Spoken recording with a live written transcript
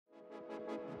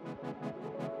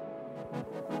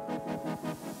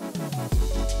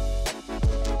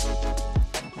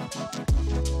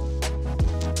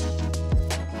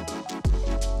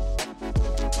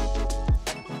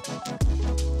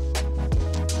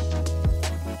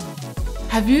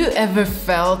Have you ever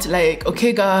felt like,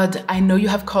 okay, God, I know you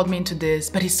have called me into this,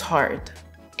 but it's hard.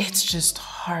 It's just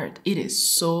hard. It is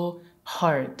so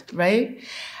hard, right?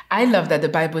 I love that the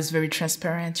Bible is very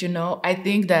transparent, you know. I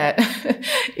think that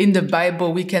in the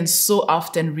Bible, we can so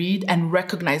often read and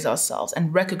recognize ourselves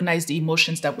and recognize the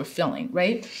emotions that we're feeling,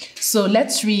 right? So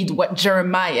let's read what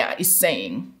Jeremiah is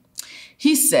saying.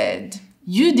 He said,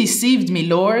 "You deceived me,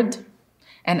 Lord,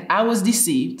 and I was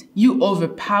deceived. You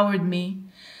overpowered me.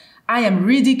 I am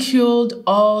ridiculed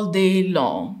all day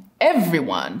long.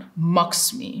 Everyone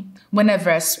mocks me. Whenever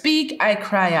I speak, I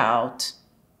cry out,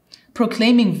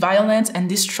 proclaiming violence and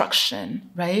destruction,"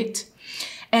 right?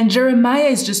 And Jeremiah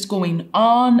is just going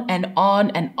on and on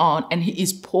and on, and he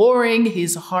is pouring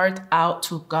his heart out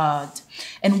to God.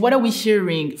 And what are we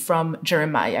hearing from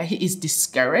Jeremiah? He is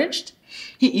discouraged.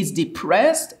 He is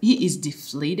depressed. He is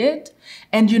deflated.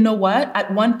 And you know what?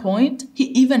 At one point, he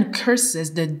even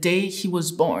curses the day he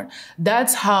was born.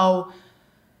 That's how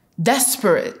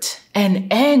desperate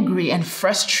and angry and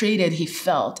frustrated he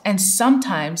felt. And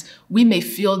sometimes we may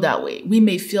feel that way. We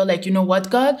may feel like, you know what,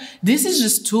 God, this is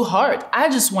just too hard. I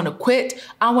just want to quit.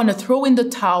 I want to throw in the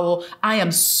towel. I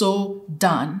am so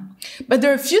done. But there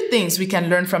are a few things we can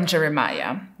learn from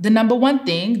Jeremiah. The number one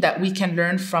thing that we can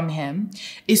learn from him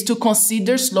is to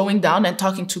consider slowing down and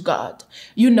talking to God.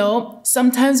 You know,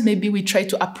 sometimes maybe we try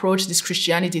to approach this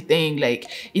Christianity thing like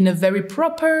in a very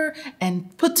proper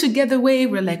and put together way.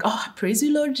 We're like, oh, praise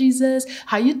you, Lord Jesus.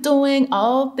 How you doing?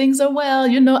 All things are well.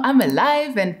 You know, I'm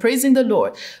alive and praising the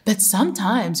Lord. But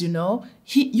sometimes, you know,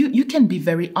 you can be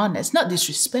very honest, not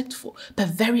disrespectful, but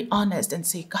very honest and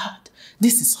say, God,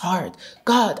 this is hard.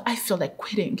 God, I feel like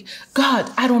quitting.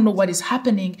 God, I don't know what is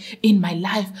happening in my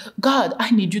life. God,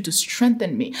 I need you to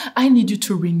strengthen me. I need you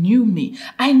to renew me.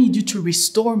 I need you to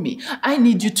restore me. I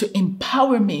need you to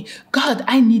empower me. God,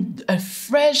 I need a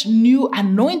fresh new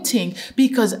anointing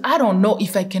because I don't know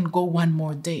if I can go one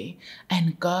more day.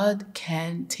 And God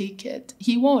can take it.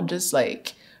 He won't just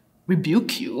like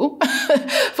rebuke you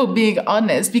for being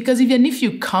honest, because even if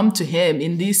you come to him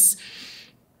in this,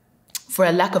 for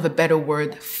a lack of a better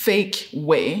word, fake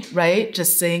way, right?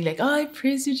 Just saying like, oh, I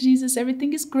praise you, Jesus.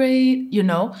 Everything is great. You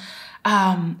know,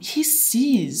 he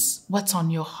sees what's on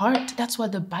your heart. That's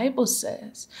what the Bible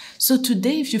says. So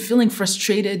today, if you're feeling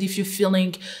frustrated, if you're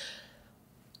feeling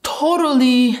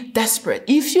totally desperate,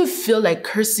 if you feel like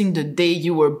cursing the day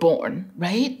you were born,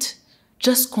 right?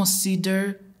 Just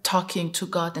consider talking to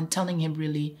God and telling him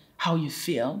really how you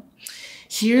feel.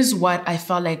 Here's what I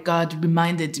felt like God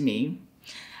reminded me.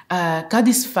 God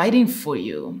is fighting for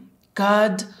you.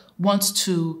 God wants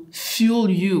to fuel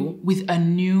you with a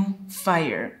new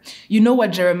fire. You know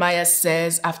what Jeremiah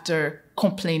says after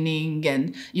complaining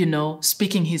and, you know,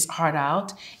 speaking his heart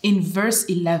out? In verse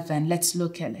 11, let's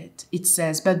look at it. It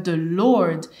says, "But the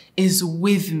Lord is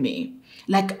with me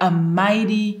like a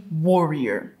mighty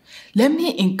warrior." Let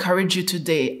me encourage you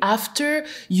today, after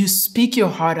you speak your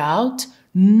heart out,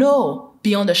 know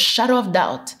beyond a shadow of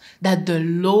doubt that the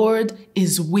Lord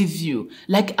is with you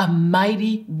like a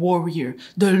mighty warrior.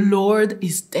 The Lord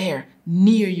is there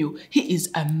near you. He is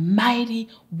a mighty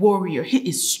warrior. He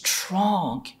is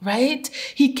strong, right?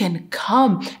 He can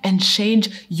come and change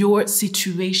your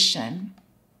situation.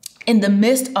 In the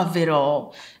midst of it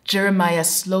all, Jeremiah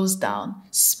slows down,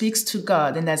 speaks to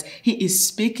God, and as he is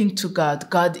speaking to God,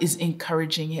 God is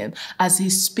encouraging him. As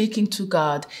he's speaking to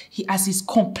God, as he's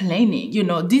complaining, you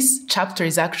know, this chapter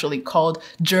is actually called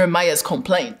Jeremiah's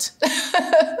complaint.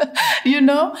 You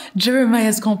know,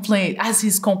 Jeremiah's complaint. As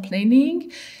he's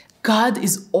complaining, God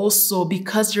is also,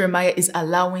 because Jeremiah is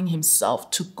allowing himself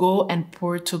to go and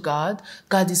pour to God,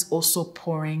 God is also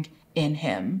pouring in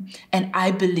him. And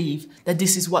I believe that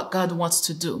this is what God wants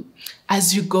to do.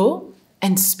 As you go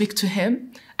and speak to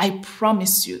him, I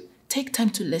promise you, take time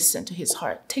to listen to his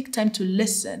heart. Take time to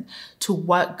listen to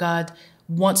what God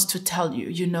wants to tell you,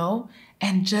 you know,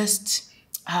 and just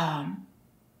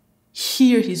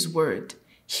hear his word.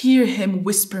 Hear him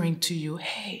whispering to you,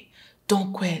 hey,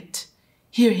 don't quit.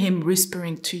 Hear him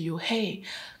whispering to you, hey,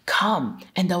 come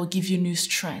and I will give you new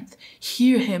strength.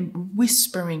 Hear him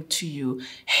whispering to you,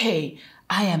 hey,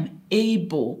 I am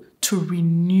able to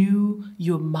renew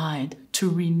your mind, to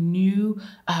renew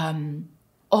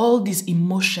all these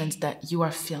emotions that you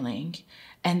are feeling.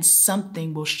 And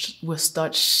something will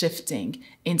start shifting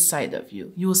inside of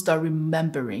you. You will start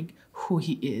remembering who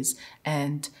he is,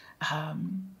 and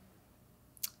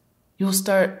you'll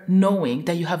start knowing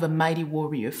that you have a mighty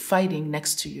warrior fighting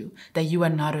next to you, that you are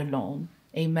not alone.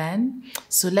 Amen.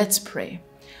 So let's pray.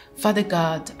 Father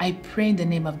God, I pray in the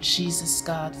name of Jesus,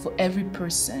 God, for every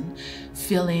person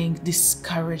feeling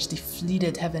discouraged,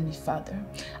 defeated, Heavenly Father.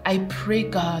 I pray,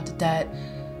 God, that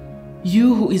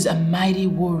you, who is a mighty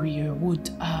warrior, would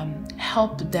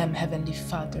help them, Heavenly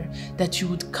Father, that you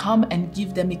would come and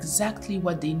give them exactly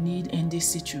what they need in this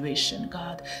situation,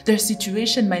 God. Their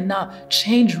situation might not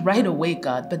change right away,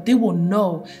 God, but they will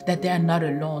know that they are not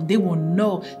alone. They will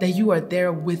know that you are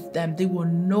there with them. They will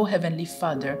know, Heavenly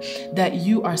Father, that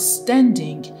you are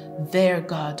standing there,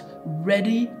 God,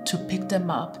 ready to pick them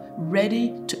up,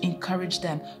 ready to encourage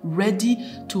them, ready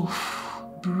to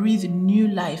breathe new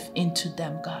life into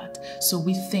them, God. So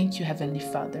we thank you, Heavenly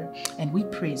Father, and we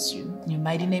praise you. In your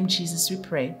mighty name, Jesus, we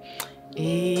pray.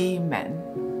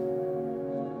 Amen.